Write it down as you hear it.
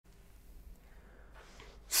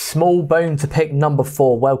SmallBone To Pick number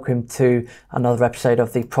 4. Welcome to another episode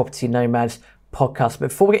of the Property Nomads podcast. But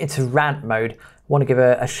before we get into rant mode, I want to give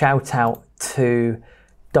a shout out to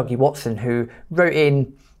Dougie Watson, who wrote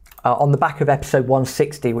in on the back of episode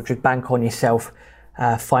 160, which was Bank on Yourself,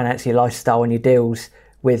 Finance Your Lifestyle and Your Deals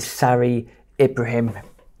with Sari Ibrahim,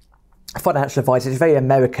 financial advisor. It's a very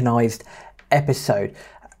Americanized episode.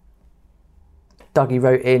 Dougie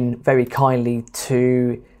wrote in very kindly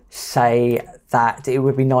to say that it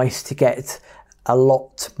would be nice to get a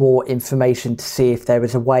lot more information to see if there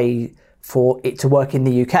was a way for it to work in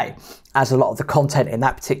the UK, as a lot of the content in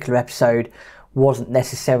that particular episode wasn't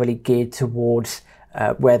necessarily geared towards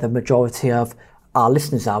where the majority of our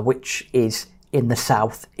listeners are, which is in the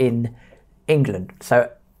south in England. So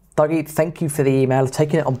Dougie, thank you for the email,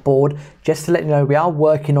 taking it on board. Just to let you know, we are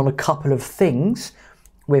working on a couple of things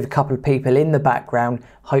with a couple of people in the background.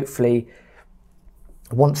 Hopefully,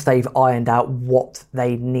 once they've ironed out what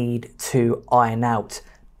they need to iron out,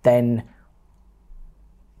 then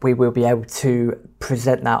we will be able to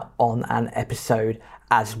present that on an episode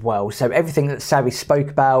as well. So everything that Sari spoke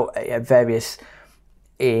about, various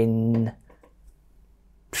insurance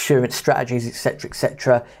strategies,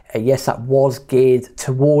 etc., yes, that was geared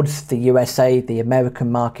towards the USA, the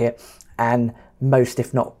American market, and most,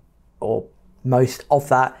 if not, or most of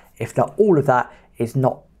that, if not all of that, is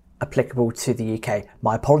not applicable to the UK.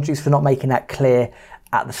 My apologies for not making that clear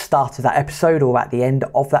at the start of that episode or at the end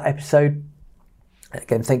of that episode.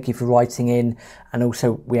 Again, thank you for writing in, and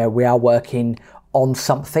also we are working on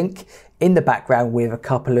something in the background with a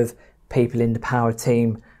couple of people in the Power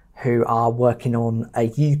team who are working on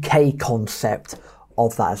a UK concept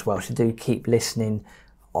of that as well. So do keep listening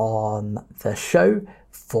on the show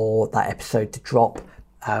for that episode to drop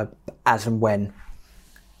as and when.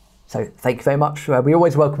 So thank you very much. We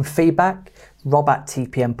always welcome feedback.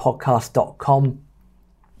 rob@tpmpodcast.com.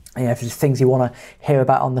 If there's things you want to hear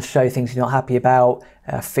about on the show, things you're not happy about,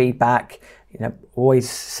 feedback, always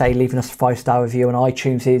say leaving us a 5-star review on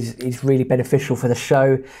iTunes is really beneficial for the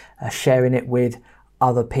show. Sharing it with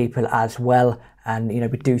other people as well. And,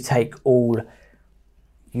 we do take all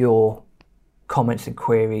your comments and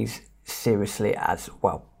queries seriously as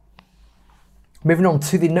well. Moving on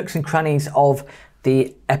to the nooks and crannies of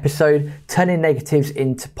the episode, turning negatives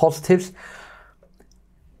into positives.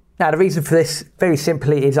 Now, the reason for this, very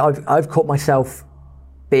simply, is I've caught myself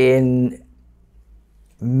being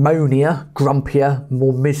moanier, grumpier,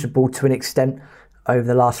 more miserable to an extent over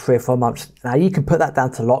the last 3 or 4 months. Now, you can put that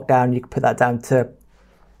down to lockdown, you can put that down to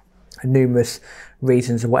numerous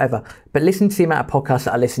reasons or whatever, but listening to the amount of podcasts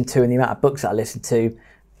that I listen to and the amount of books that I listen to,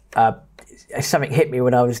 something hit me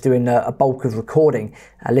when I was doing a bulk of recording,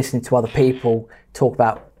 listening to other people talk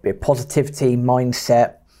about positivity,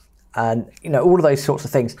 mindset, and all of those sorts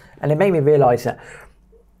of things. And it made me realise that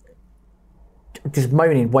I'm just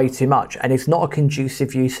moaning way too much, and it's not a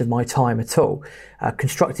conducive use of my time at all.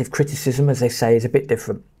 Constructive criticism, as they say, is a bit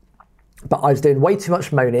different. But I was doing way too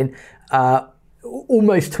much moaning,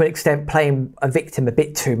 almost to an extent playing a victim a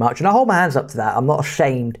bit too much. And I hold my hands up to that. I'm not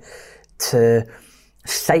ashamed to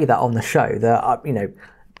say that on the show, that I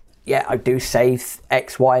do say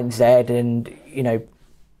X, Y, and Z, and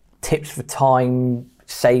tips for time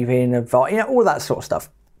saving, advice, all of that sort of stuff.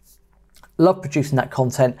 Love producing that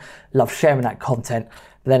content, love sharing that content.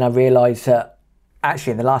 But then I realised that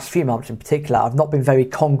actually in the last few months in particular, I've not been very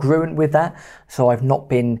congruent with that. So I've not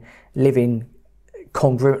been living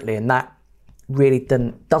congruently, and that really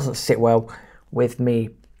doesn't sit well with me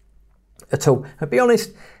at all. I'll be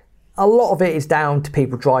honest, a lot of it is down to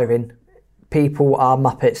people driving. People are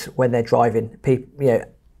muppets when they're driving. People,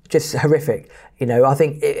 just horrific. I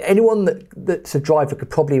think anyone that's a driver could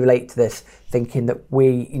probably relate to this, thinking that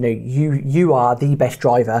you are the best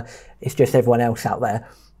driver. It's just everyone else out there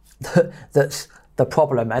that's the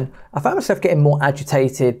problem. And I found myself getting more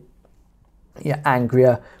agitated,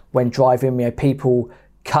 angrier when driving. People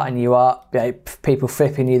cutting you up, people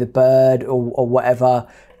flipping you the bird or whatever.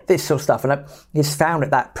 This sort of stuff, and I just found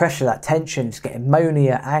that pressure, that tension, is getting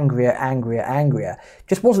moanier, angrier.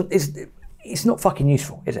 Just wasn't. It's not fucking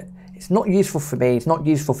useful, is it? It's not useful for me. It's not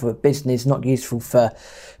useful for business. Not useful for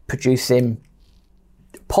producing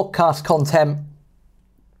podcast content,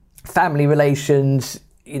 family relations,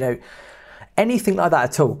 anything like that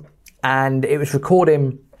at all. And it was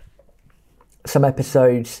recording some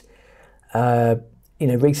episodes,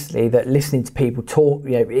 recently, that listening to people talk,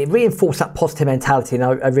 it reinforced that positive mentality. And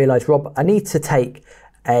I realised, Rob, I need to take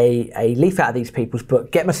a leaf out of these people's book,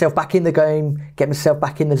 get myself back in the game, get myself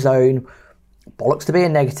back in the zone. Bollocks to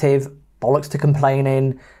being negative, bollocks to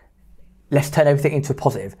complaining. let's turn everything into a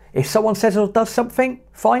positive. If someone says or does something,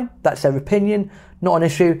 fine, that's their opinion, not an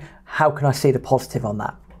issue. How can I see the positive on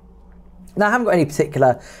that? Now, I haven't got any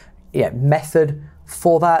particular method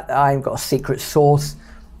for that. I haven't got a secret sauce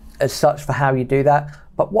as such for how you do that.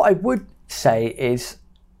 But what I would say is,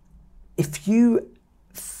 if you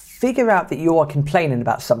figure out that you are complaining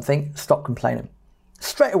about something, stop complaining.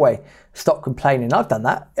 Straight away, stop complaining. I've done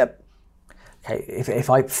that. Yep. Okay, if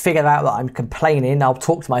I figure out that I'm complaining, I'll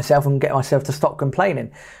talk to myself and get myself to stop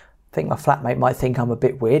complaining. I think my flatmate might think I'm a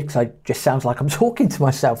bit weird because it just sounds like I'm talking to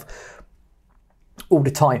myself all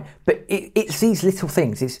the time. But it's these little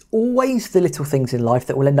things. It's always the little things in life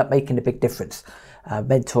that will end up making a big difference. A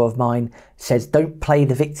mentor of mine says, don't play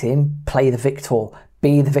the victim, play the victor.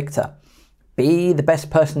 Be the victor. Be the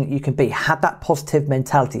best person that you can be. Have that positive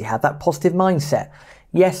mentality. Have that positive mindset.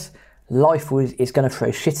 Yes, life is going to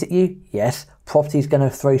throw shit at you. Yes, property is going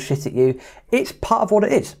to throw shit at you. It's part of what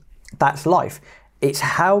it is. That's life. It's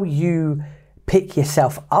how you pick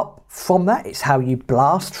yourself up from that. It's how you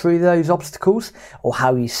blast through those obstacles or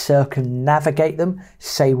how you circumnavigate them.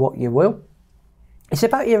 Say what you will. It's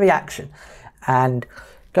about your reaction, and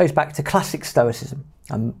goes back to classic Stoicism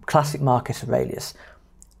and classic Marcus Aurelius.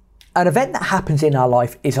 An event that happens in our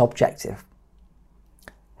life is objective.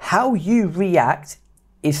 How you react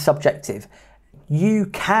is subjective. You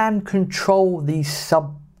can control the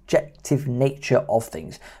subjective nature of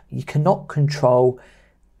things. You cannot control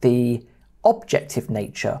the objective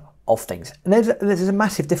nature of things. And there's a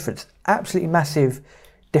massive difference, absolutely massive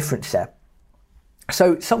difference there.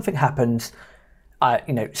 So something happens,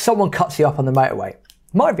 someone cuts you up on the motorway.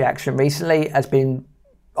 My reaction recently has been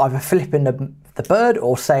either flipping the bird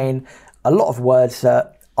or saying a lot of words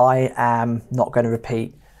that I am not going to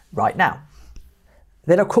repeat right now.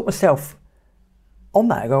 Then I caught myself on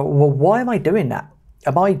that. I go, well, why am I doing that?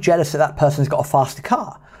 Am I jealous that that person's got a faster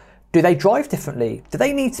car? Do they drive differently? Do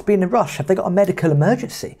they need to be in a rush? Have they got a medical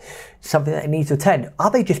emergency? Something that they need to attend? Are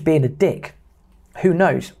they just being a dick? Who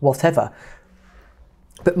knows? Whatever.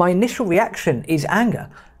 But my initial reaction is anger.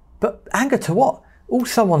 But anger to what? All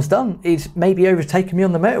someone's done is maybe overtaken me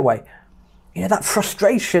on the motorway. That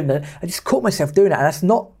frustration, I just caught myself doing that, and that's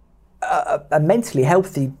not a mentally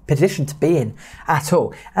healthy position to be in at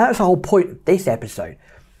all. And that's the whole point of this episode.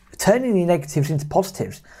 Turning the negatives into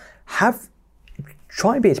positives.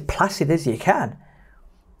 Try and be as placid as you can.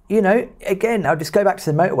 Again, I'll just go back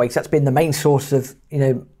to the motorway because that's been the main source of,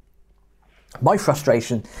 my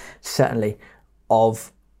frustration, certainly,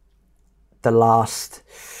 of the last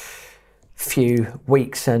few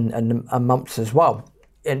weeks and months as well.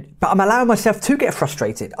 But I'm allowing myself to get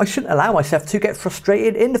frustrated. I shouldn't allow myself to get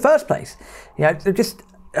frustrated in the first place.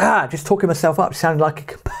 Just talking myself up, sounding like a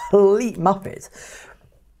complete muppet.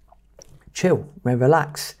 Chill,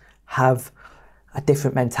 relax, have a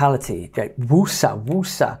different mentality.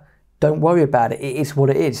 Woosa. Don't worry about it. It is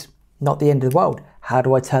what it is. Not the end of the world. How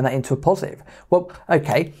do I turn that into a positive? Well,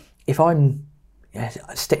 okay, if I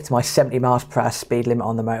stick to my 70 miles per hour speed limit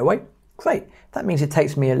on the motorway, great. That means it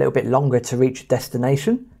takes me a little bit longer to reach a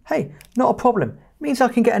destination. Hey, not a problem. It means I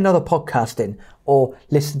can get another podcast in or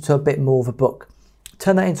listen to a bit more of a book.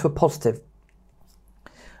 Turn that into a positive.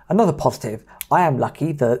 Another positive, I am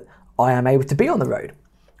lucky that I am able to be on the road.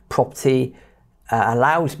 Property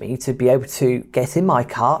allows me to be able to get in my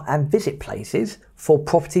car and visit places for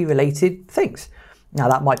property related things. Now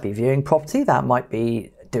that might be viewing property, that might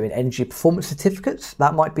be doing energy performance certificates,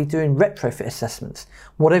 that might be doing retrofit assessments,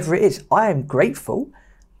 whatever it is. I am grateful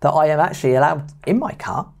that I am actually allowed in my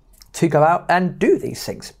car to go out and do these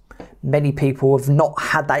things. Many people have not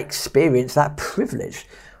had that experience, that privilege.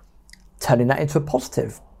 Turning that into a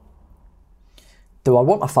positive. Do I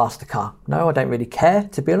want a faster car? No, I don't really care,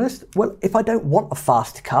 to be honest. Well, if I don't want a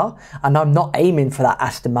faster car and I'm not aiming for that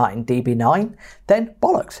Aston Martin DB9, then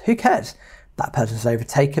bollocks, who cares? That person's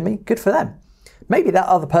overtaken me, good for them. Maybe that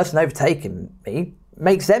other person overtaking me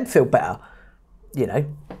makes them feel better.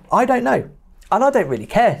 I don't know. And I don't really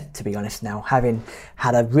care, to be honest now, having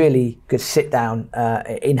had a really good sit down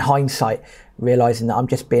in hindsight, realising that I'm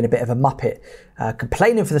just being a bit of a muppet,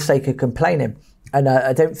 complaining for the sake of complaining. And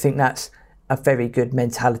I don't think that's a very good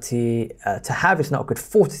mentality to have. It's not a good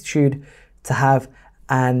fortitude to have,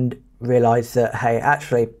 and realise that, hey,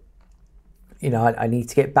 actually, I need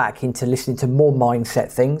to get back into listening to more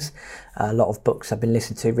mindset things. A lot of books I've been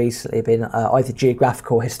listening to recently have been either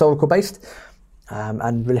geographical or historical based,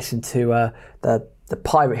 and listen to the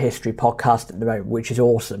Pirate History podcast at the moment, which is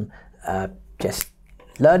awesome. Just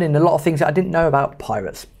learning a lot of things that I didn't know about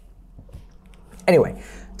pirates. Anyway,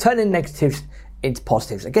 turning negatives into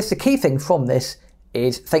positives. I guess the key thing from this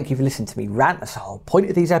is thank you for listening to me rant. That's the whole point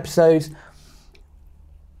of these episodes.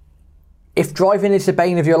 If driving is the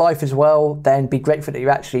bane of your life as well, then be grateful that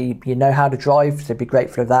you know how to drive, so be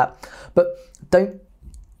grateful of that. But don't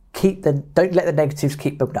let the negatives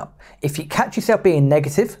keep building up. If you catch yourself being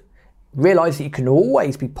negative, realise that you can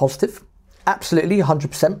always be positive. Absolutely,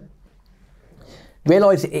 100%.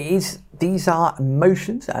 Realise these are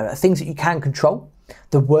emotions, things that you can control.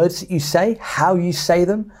 The words that you say, how you say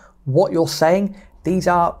them, what you're saying, these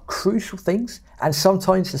are crucial things. And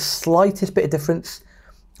sometimes the slightest bit of difference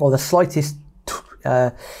or the slightest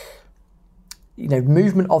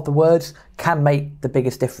movement of the words can make the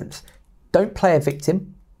biggest difference. Don't play a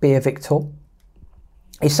victim, be a victor.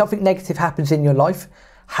 If something negative happens in your life,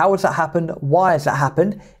 how has that happened? Why has that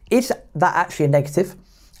happened? Is that actually a negative?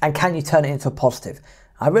 And can you turn it into a positive?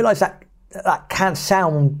 I realise that can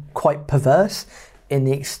sound quite perverse in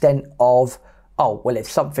the extent of, if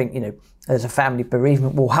something, there's a family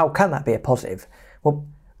bereavement, well, how can that be a positive? Well,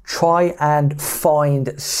 try and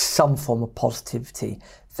find some form of positivity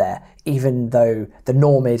there. Even though the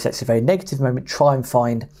norm is that's a very negative moment, try and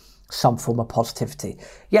find some form of positivity.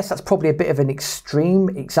 Yes, that's probably a bit of an extreme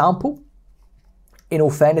example, in all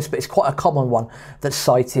fairness, but it's quite a common one that's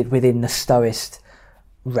cited within the Stoicist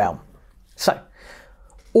realm. So,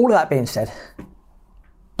 all of that being said,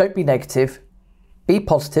 don't be negative, be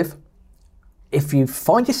positive. If you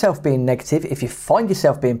find yourself being negative, if you find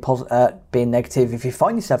yourself being negative, if you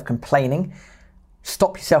find yourself complaining,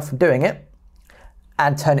 stop yourself from doing it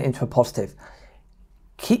and turn it into a positive.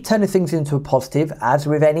 Keep turning things into a positive. As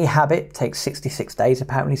with any habit, it takes 66 days,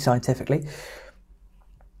 apparently scientifically.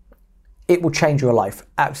 It will change your life,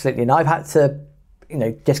 absolutely. And I've had to,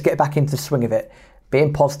 just get back into the swing of it.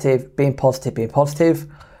 Being positive, being positive, being positive.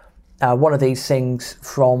 One of these things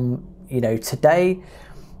from, today,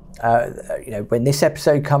 when this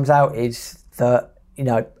episode comes out, is that,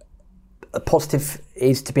 a positive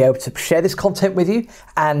is to be able to share this content with you.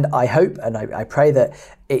 And I hope and I pray that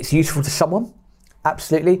it's useful to someone.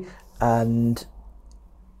 Absolutely. And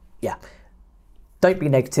yeah, don't be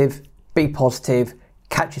negative, be positive,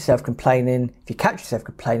 catch yourself complaining. If you catch yourself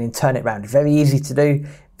complaining, turn it around. Very easy to do.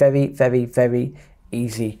 Very, very, very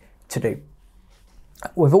easy to do.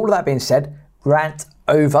 With all of that being said, rant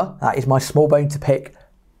over. That is my small bone to pick.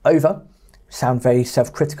 Over. Sound very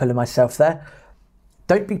self-critical of myself there.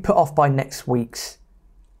 Don't be put off by next week's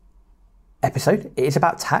episode. It is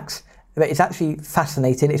about tax, but it's actually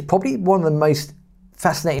fascinating. It's probably one of the most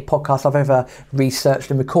fascinating podcasts I've ever researched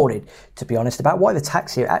and recorded, to be honest, about why the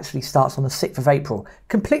tax year actually starts on the 6th of April.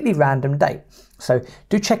 Completely random date. So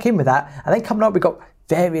do check in with that. And then coming up, we've got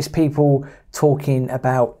various people talking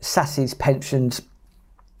about SASS's pensions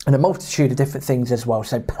and a multitude of different things as well.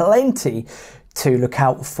 So plenty to look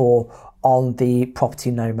out for on the Property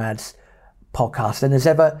Nomads podcast. And as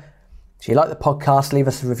ever, if you like the podcast, leave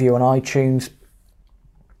us a review on iTunes.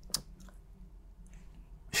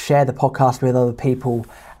 Share the podcast with other people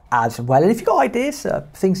as well. And if you've got ideas,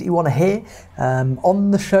 things that you want to hear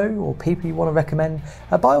on the show or people you want to recommend,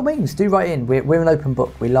 by all means, do write in. We're an open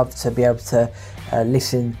book. We love to be able to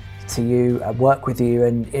listen to you, work with you,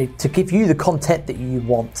 and to give you the content that you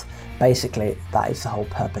want. Basically, that is the whole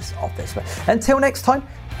purpose of this. But until next time,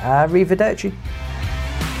 arrivederci.